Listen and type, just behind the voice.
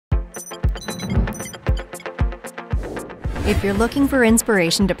If you're looking for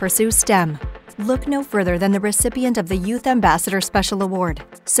inspiration to pursue STEM, look no further than the recipient of the Youth Ambassador Special Award,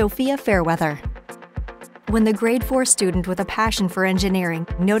 Sophia Fairweather. When the grade 4 student with a passion for engineering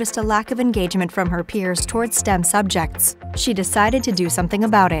noticed a lack of engagement from her peers towards STEM subjects, she decided to do something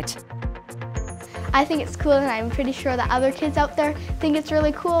about it. I think it's cool, and I'm pretty sure that other kids out there think it's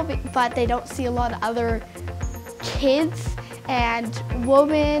really cool, but they don't see a lot of other kids and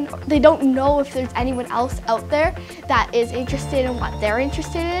women. They don't know if there's anyone else out there that is interested in what they're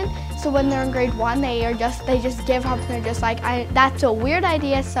interested in. So when they're in grade 1, they just give up, and they're just like, that's a weird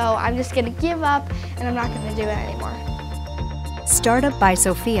idea, so I'm just gonna give up and I'm not gonna do it anymore. Startup by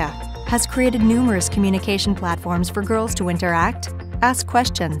Sophia has created numerous communication platforms for girls to interact, ask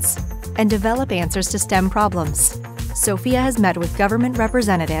questions, and develop answers to STEM problems. Sophia has met with government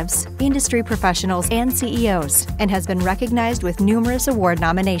representatives, industry professionals, and CEOs, and has been recognized with numerous award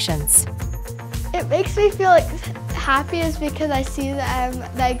nominations. It makes me feel happy is because I see them,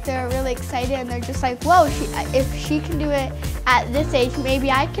 they're really excited, and they're just like, whoa, if she can do it at this age,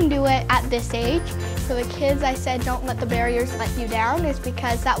 maybe I can do it at this age. So the kids, I said, don't let the barriers let you down, is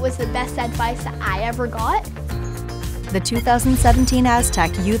because that was the best advice that I ever got. The 2017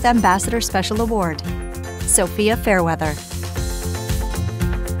 ASTech Youth Ambassador Special Award, Sophia Fairweather.